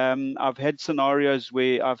 I've had scenarios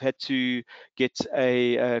where I've had to get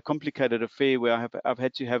a complicated affair where I've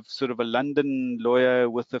had to have sort of a London lawyer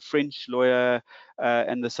with a French lawyer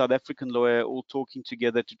and the South African lawyer all talking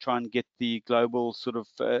together to try and get the global sort of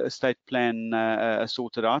estate plan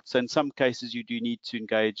sorted out. So in some cases, you do need to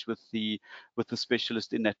engage with the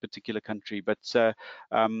specialist in that particular country, but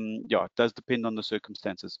it does depend on the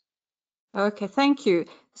circumstances. Okay, thank you.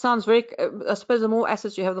 Sounds very, I suppose the more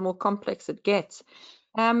assets you have, the more complex it gets.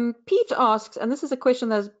 Pete asks, and this is a question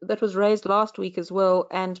that was raised last week as well,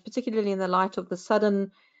 and particularly in the light of the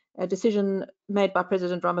sudden decision made by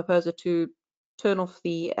President Ramaphosa to turn off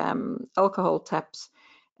the alcohol taps.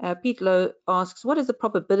 Pete Lowe asks, what is the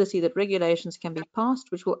probability that regulations can be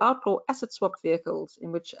passed which will outlaw asset swap vehicles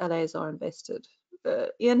in which LAs are invested?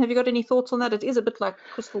 Ian, have you got any thoughts on that? It is a bit like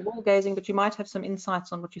crystal ball gazing, but you might have some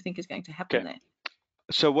insights on what you think is going to happen there.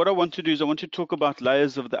 So what I want to do is I want to talk about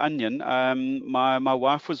layers of the onion. My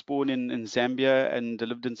wife was born in Zambia and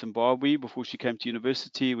lived in Zimbabwe before she came to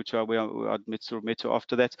university, which I met her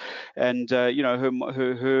after that. And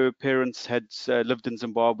her parents had lived in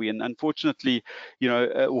Zimbabwe, and unfortunately,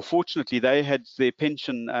 or fortunately, they had their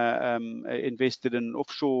pension invested in an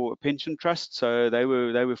offshore pension trust, so they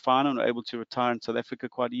were fine and were able to retire in South Africa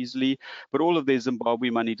quite easily. But all of their Zimbabwe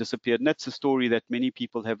money disappeared, and that's a story that many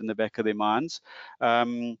people have in the back of their minds.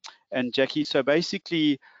 And Jackie, so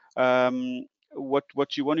basically,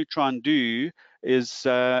 what you want to try and do is,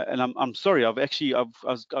 and I'm sorry, I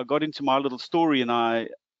got into my little story and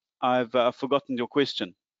I've forgotten your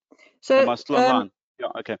question. So, am I still online? Yeah,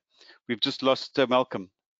 okay. We've just lost Malcolm.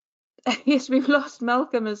 Yes, we've lost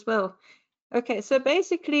Malcolm as well. Okay, so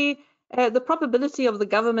basically, the probability of the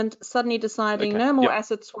government suddenly deciding no more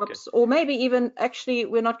asset swaps, or maybe even actually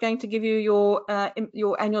we're not going to give you your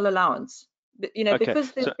annual allowance.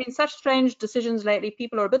 Because there's been such strange decisions lately,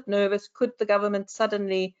 people are a bit nervous. Could the government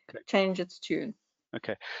suddenly change its tune?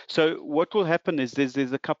 Okay, so what will happen is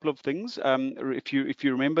there's a couple of things. If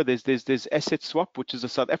you remember, there's asset swap, which is a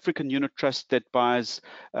South African unit trust that buys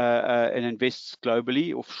and invests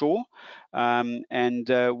globally offshore.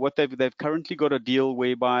 What they've currently got a deal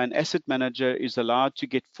whereby an asset manager is allowed to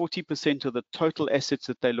get 40% of the total assets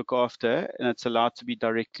that they look after, and it's allowed to be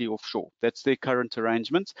directly offshore. That's their current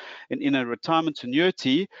arrangement. And in a retirement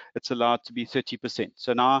annuity, it's allowed to be 30%.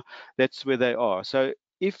 So now that's where they are. So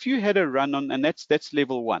if you had a run on, and that's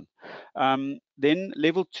level one, Then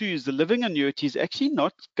level 2 is the living annuity, is actually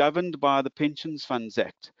not governed by the Pensions Funds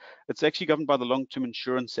Act. It's actually governed by the Long-Term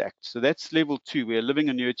Insurance Act. So that's level 2, where living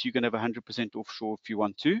annuity you can have 100% offshore if you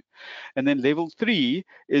want to. And then level 3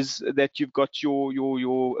 is that you've got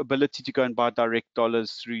your ability to go and buy direct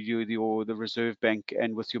dollars through the Reserve Bank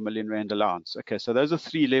and with your R1 million allowance. Okay, so those are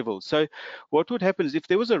 3 levels. So what would happen is if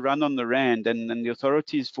there was a run on the rand and the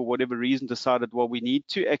authorities for whatever reason decided, well, we need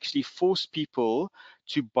to actually force people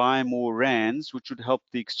to buy more rands, which would help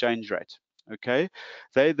the exchange rate. Okay,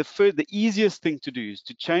 the easiest thing to do is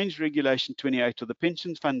to change Regulation 28 of the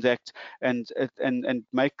Pension Funds Act and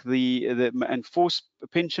make and force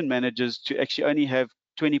pension managers to actually only have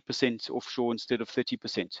 20% offshore instead of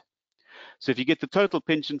 30%. So if you get the total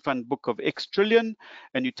pension fund book of X trillion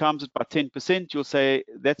and you times it by 10%, you'll say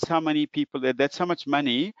that's how many people, that's how much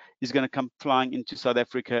money is going to come flying into South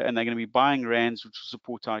Africa, and they're going to be buying rands, which will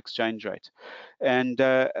support our exchange rate. And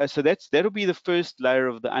so that'll be the first layer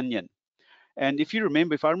of the onion. And if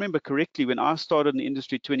I remember correctly, when I started in the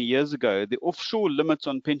industry 20 years ago, the offshore limit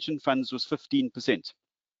on pension funds was 15%.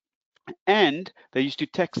 And they used to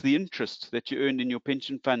tax the interest that you earned in your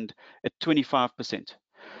pension fund at 25%.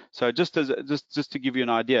 So just to give you an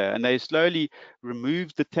idea, and they slowly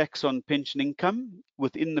removed the tax on pension income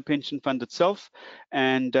within the pension fund itself,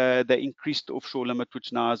 and they increased the offshore limit,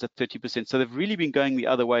 which now is at 30%. So they've really been going the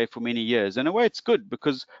other way for many years. In a way, it's good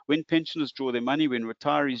because when pensioners draw their money, when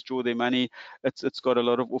retirees draw their money, it's got a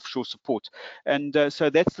lot of offshore support. And so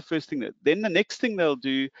that's the first thing. Then the next thing they'll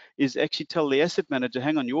do is actually tell the asset manager,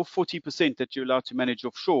 hang on, your 40% that you're allowed to manage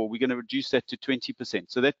offshore, we're going to reduce that to 20%.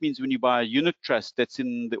 So that means when you buy a unit trust that's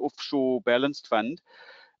in the offshore balanced fund,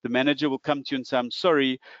 the manager will come to you and say, I'm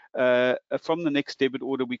sorry, from the next debit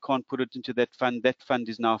order, we can't put it into that fund. That fund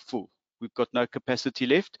is now full. We've got no capacity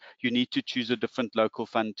left. You need to choose a different local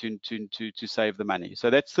fund to save the money. So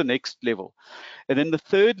that's the next level. And then the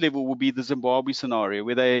third level will be the Zimbabwe scenario,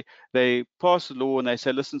 where they pass a law and they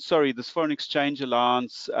say, listen, sorry, this foreign exchange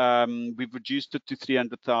allowance, we've reduced it to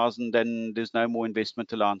 300,000 and there's no more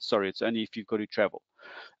investment allowance. Sorry, it's only if you've got to travel.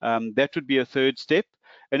 That would be a third step.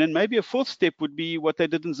 And then maybe a fourth step would be what they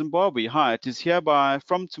did in Zimbabwe. Hi, it is hereby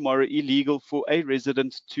from tomorrow illegal for a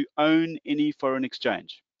resident to own any foreign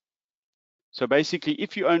exchange. So basically,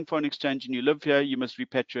 if you own foreign exchange and you live here, you must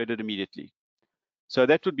repatriate it immediately. So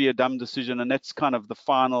that would be a dumb decision, and that's kind of the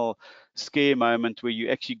final scare moment where you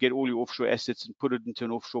actually get all your offshore assets and put it into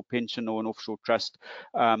an offshore pension or an offshore trust,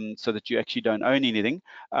 so that you actually don't own anything.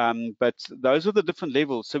 But those are the different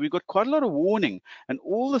levels. So we've got quite a lot of warning, and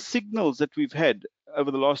all the signals that we've had over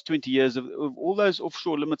the last 20 years of all those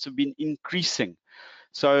offshore limits have been increasing.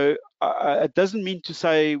 So it doesn't mean to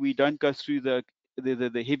say we don't go through the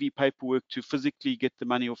heavy paperwork to physically get the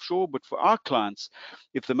money offshore, but for our clients,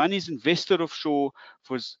 if the money is invested offshore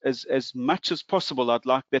for as much as possible, I'd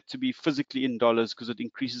like that to be physically in dollars, because it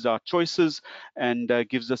increases our choices and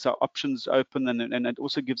gives us our options open, and it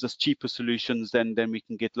also gives us cheaper solutions than we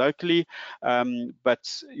can get locally. But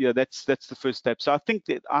yeah, that's the first step. So I think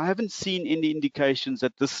that I haven't seen any indications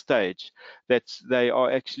at this stage that they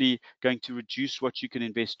are actually going to reduce what you can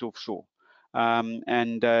invest offshore.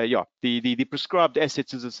 Yeah, the prescribed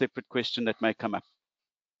assets is a separate question that may come up.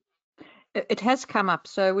 It has come up.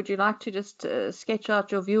 So would you like to just sketch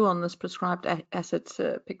out your view on this prescribed assets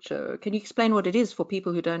picture? Can you explain what it is for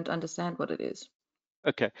people who don't understand what it is?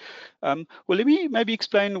 Okay. Well, let me maybe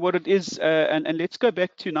explain what it is, and let's go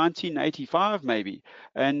back to 1985 maybe.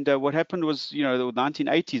 And what happened was, the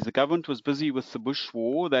 1980s, the government was busy with the Bush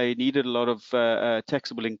War. They needed a lot of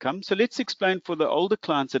taxable income. So let's explain for the older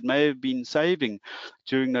clients that may have been saving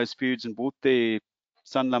during those periods and bought their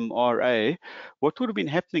Sanlam RA, what would have been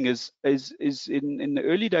happening is in the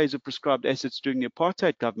early days of prescribed assets during the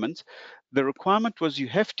apartheid government, the requirement was you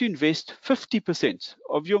have to invest 50%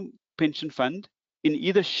 of your pension fund in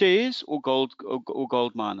either shares or gold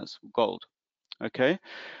miners, gold. Okay,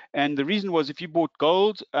 and the reason was if you bought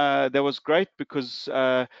gold, that was great because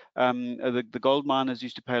the gold miners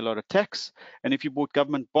used to pay a lot of tax, and if you bought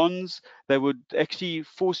government bonds, they would actually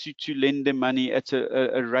force you to lend them money at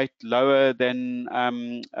a rate lower than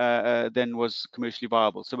was commercially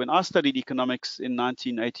viable. So when I studied economics in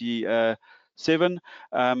 1987,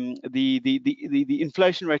 the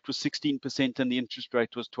inflation rate was 16% and the interest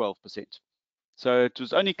rate was 12%. So it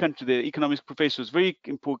was only country, the economics professor was very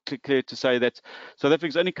clear to say that South Africa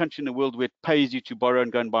is the only country in the world where it pays you to borrow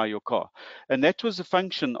and go and buy your car. And that was a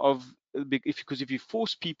function of, because if you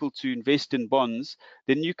force people to invest in bonds,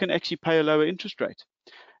 then you can actually pay a lower interest rate.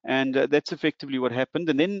 And that's effectively what happened.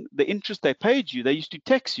 And then the interest they paid you, they used to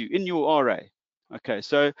tax you in your RA. Okay,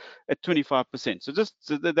 so at 25%. So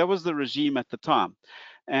that was the regime at the time.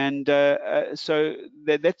 And so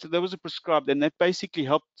that was a prescribed, and that basically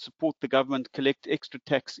helped support the government collect extra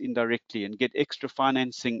tax indirectly and get extra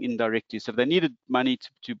financing indirectly. So if they needed money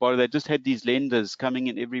to borrow, they just had these lenders coming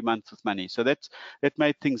in every month with money. So that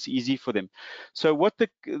made things easy for them. So what the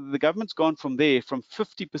government's gone from there, from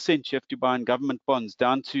 50% you have to buy in government bonds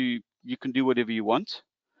down to you can do whatever you want,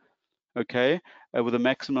 okay, with a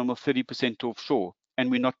maximum of 30% offshore, and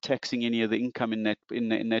we're not taxing any of the income in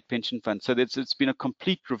that pension fund. So it's been a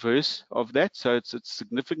complete reverse of that. So it's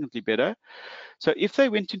significantly better. So if they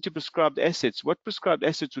went into prescribed assets, what prescribed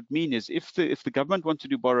assets would mean is if the government wanted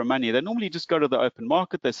to borrow money, they normally just go to the open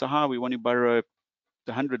market. They say, "Hi, we want to borrow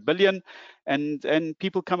 100 billion," and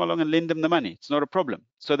people come along and lend them the money. It's not a problem.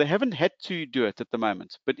 So they haven't had to do it at the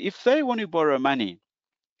moment. But if they want to borrow money,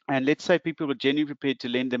 and let's say people were genuinely prepared to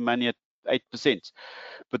lend them money at 8%,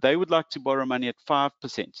 but they would like to borrow money at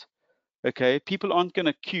 5%. Okay, people aren't going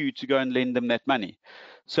to queue to go and lend them that money.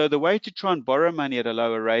 So the way to try and borrow money at a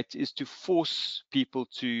lower rate is to force people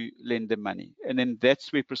to lend them money. And then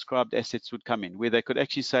that's where prescribed assets would come in, where they could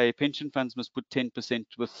actually say pension funds must put 10%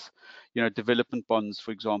 with, development bonds,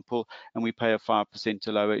 for example, and we pay a 5%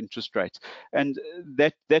 to lower interest rates. And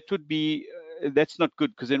that would be, that's not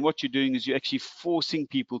good, because then what you're doing is you're actually forcing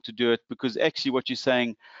people to do it, because actually what you're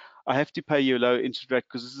saying, I have to pay you a low interest rate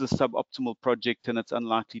because this is a suboptimal project and it's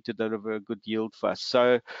unlikely to deliver a good yield for us.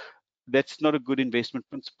 So that's not a good investment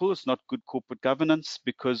principle. It's not good corporate governance,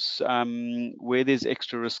 because where there's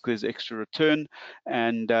extra risk, there's extra return,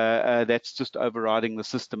 and that's just overriding the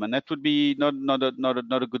system. And that would be not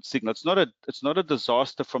a good signal. It's not a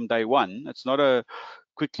disaster from day one. It's not a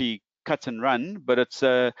quickly cut and run, but it's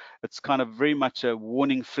kind of very much a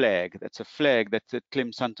warning flag. That's a flag that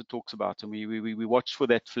Clem Sunter talks about, and we watch for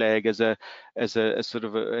that flag as a sort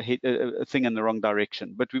of a thing in the wrong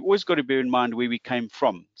direction. But we've always got to bear in mind where we came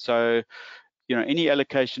from. So any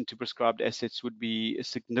allocation to prescribed assets would be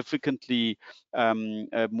significantly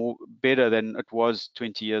more better than it was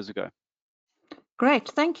 20 years ago. Great,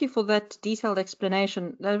 thank you for that detailed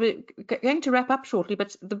explanation. We're going to wrap up shortly,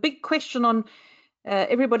 but the big question on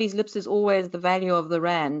everybody's lips is always the value of the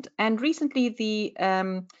rand. And recently, the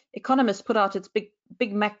Economist put out its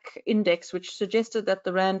Big Mac index, which suggested that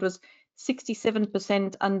the rand was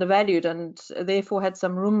 67% undervalued and therefore had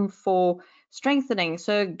some room for strengthening.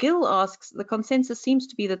 So Gil asks, the consensus seems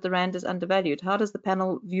to be that the rand is undervalued. How does the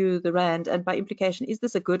panel view the rand? And by implication, is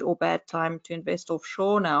this a good or bad time to invest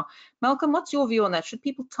offshore now? Malcolm, what's your view on that? Should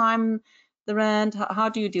people time the rand? How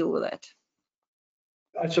do you deal with that?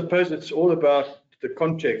 I suppose it's all about the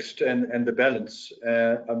context and the balance.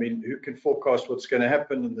 I mean, who can forecast what's going to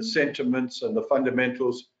happen, and the sentiments and the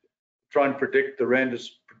fundamentals? Try and predict. The rand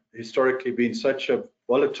has historically been such a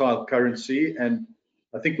volatile currency, and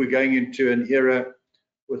I think we're going into an era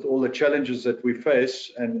with all the challenges that we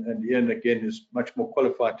face, and Ian again is much more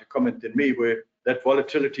qualified to comment than me, where that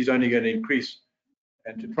volatility is only going to increase,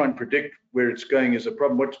 and to try and predict where it's going is a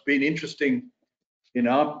problem. What's been interesting in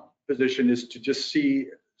our position is to just see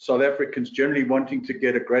South Africans generally wanting to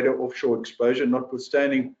get a greater offshore exposure,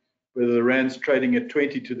 notwithstanding whether the rand's trading at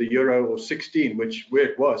 20 to the euro or 16, which where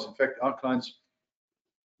it was. In fact, our clients,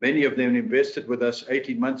 many of them invested with us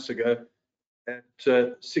 18 months ago at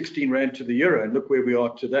 16 rand to the euro, and look where we are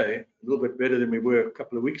today, a little bit better than we were a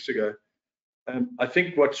couple of weeks ago. I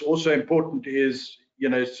think what's also important is,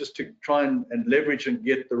 it's just to try and leverage and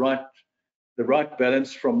get the right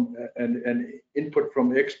balance from and input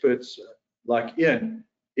from experts like Ian.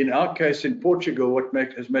 In our case in Portugal, what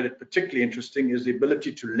has made it particularly interesting is the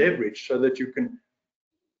ability to leverage, so that you can,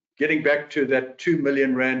 getting back to that 2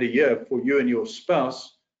 million rand a year for you and your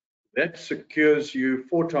spouse, that secures you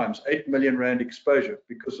 4 times 8 million rand exposure,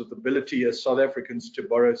 because of the ability as South Africans to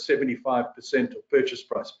borrow 75% of purchase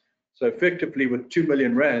price. So effectively with 2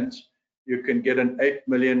 million rands, you can get an 8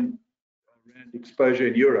 million rand exposure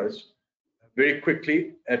in euros very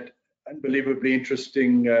quickly at unbelievably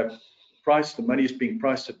interesting price. The money is being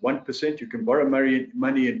priced at 1%. You can borrow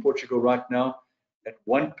money in Portugal right now at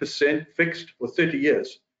 1% fixed for 30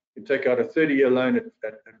 years. You can take out a 30-year loan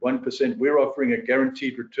at 1%. We're offering a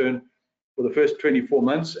guaranteed return for the first 24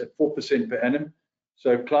 months at 4% per annum.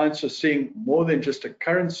 So clients are seeing more than just a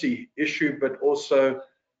currency issue, but also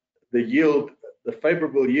the yield, the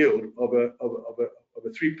favorable yield of a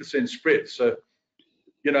 3% spread. So,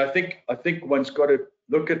 I think one's got to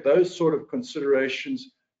look at those sort of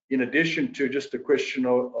considerations in addition to just a question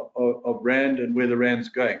of rand and where the rand's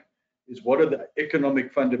going. Is what are the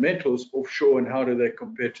economic fundamentals offshore and how do they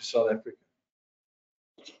compare to South Africa?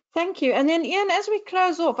 Thank you. And then, Ian, as we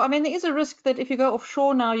close off, I mean, there is a risk that if you go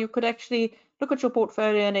offshore now, you could actually look at your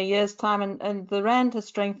portfolio in a year's time and the rand has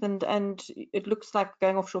strengthened and it looks like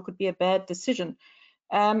going offshore could be a bad decision.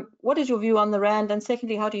 What is your view on the rand? And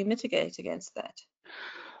secondly, how do you mitigate against that?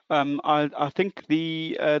 I think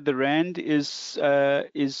the rand is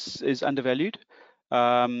undervalued,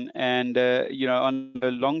 and you know, on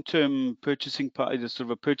the long-term purchasing power, sort of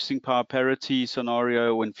a purchasing power parity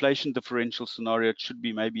scenario or inflation differential scenario, it should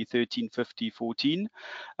be maybe 13.50, 14.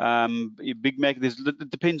 Big Mac, it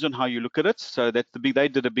depends on how you look at it. So that's the big. They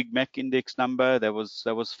did a Big Mac index number that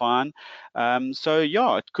was fine. So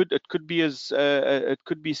yeah, it could be as it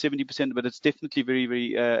could be 70%, but it's definitely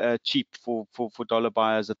very cheap for dollar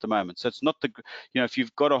buyers at the moment. So it's not the, you know, if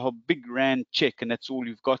you've got a whole big rand check and that's all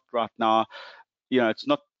you've got right now, you know, it's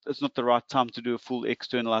not the right time to do a full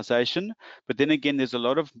externalization. But then again, there's a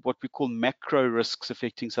lot of what we call macro risks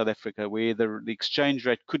affecting South Africa, where the exchange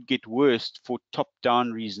rate could get worse for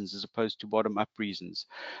top-down reasons as opposed to bottom-up reasons.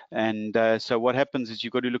 And so what happens is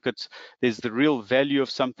you've got to look at, there's the real value of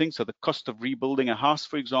something, so the cost of rebuilding a house,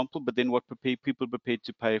 for example, but then what people prepared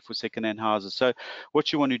to pay for second-hand houses. So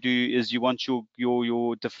what you want to do is you want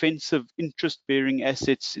your defensive interest-bearing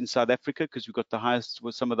assets in South Africa, because we've got the highest,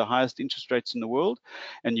 with some of the highest interest rates in the world,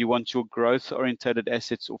 and you want your growth-oriented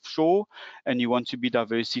assets offshore, and you want to be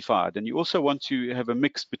diversified. And you also want to have a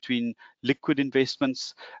mix between liquid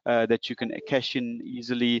investments that you can cash in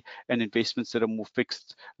easily and investments that are more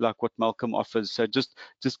fixed, like what Malcolm offers. So just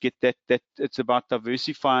get that it's about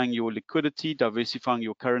diversifying your liquidity, diversifying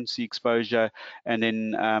your currency exposure, and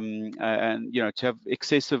then and you know, to have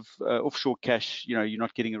excessive offshore cash, you know, you're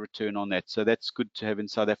not getting a return on that. So that's good to have in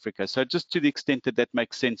South Africa. So just to the extent that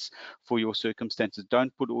makes sense for your circumstances,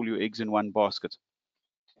 don't put all your eggs in one basket.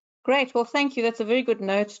 Great. Well, thank you. That's a very good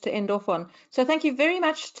note to end off on. So thank you very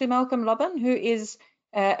much to Malcolm Lobban, who is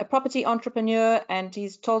a property entrepreneur, and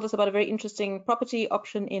he's told us about a very interesting property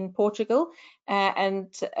option in Portugal.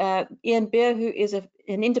 And Ian Beere, who is an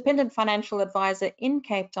independent financial advisor in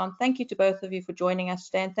Cape Town. Thank you to both of you for joining us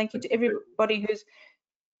today. And thank you to everybody who's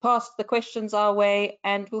passed the questions our way,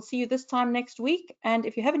 and we'll see you this time next week. And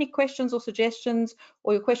if you have any questions or suggestions,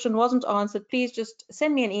 or your question wasn't answered, please just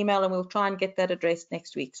send me an email and we'll try and get that addressed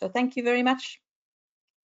next week. So thank you very much.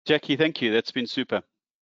 Jackie, thank you. That's been super.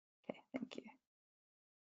 Okay, thank you.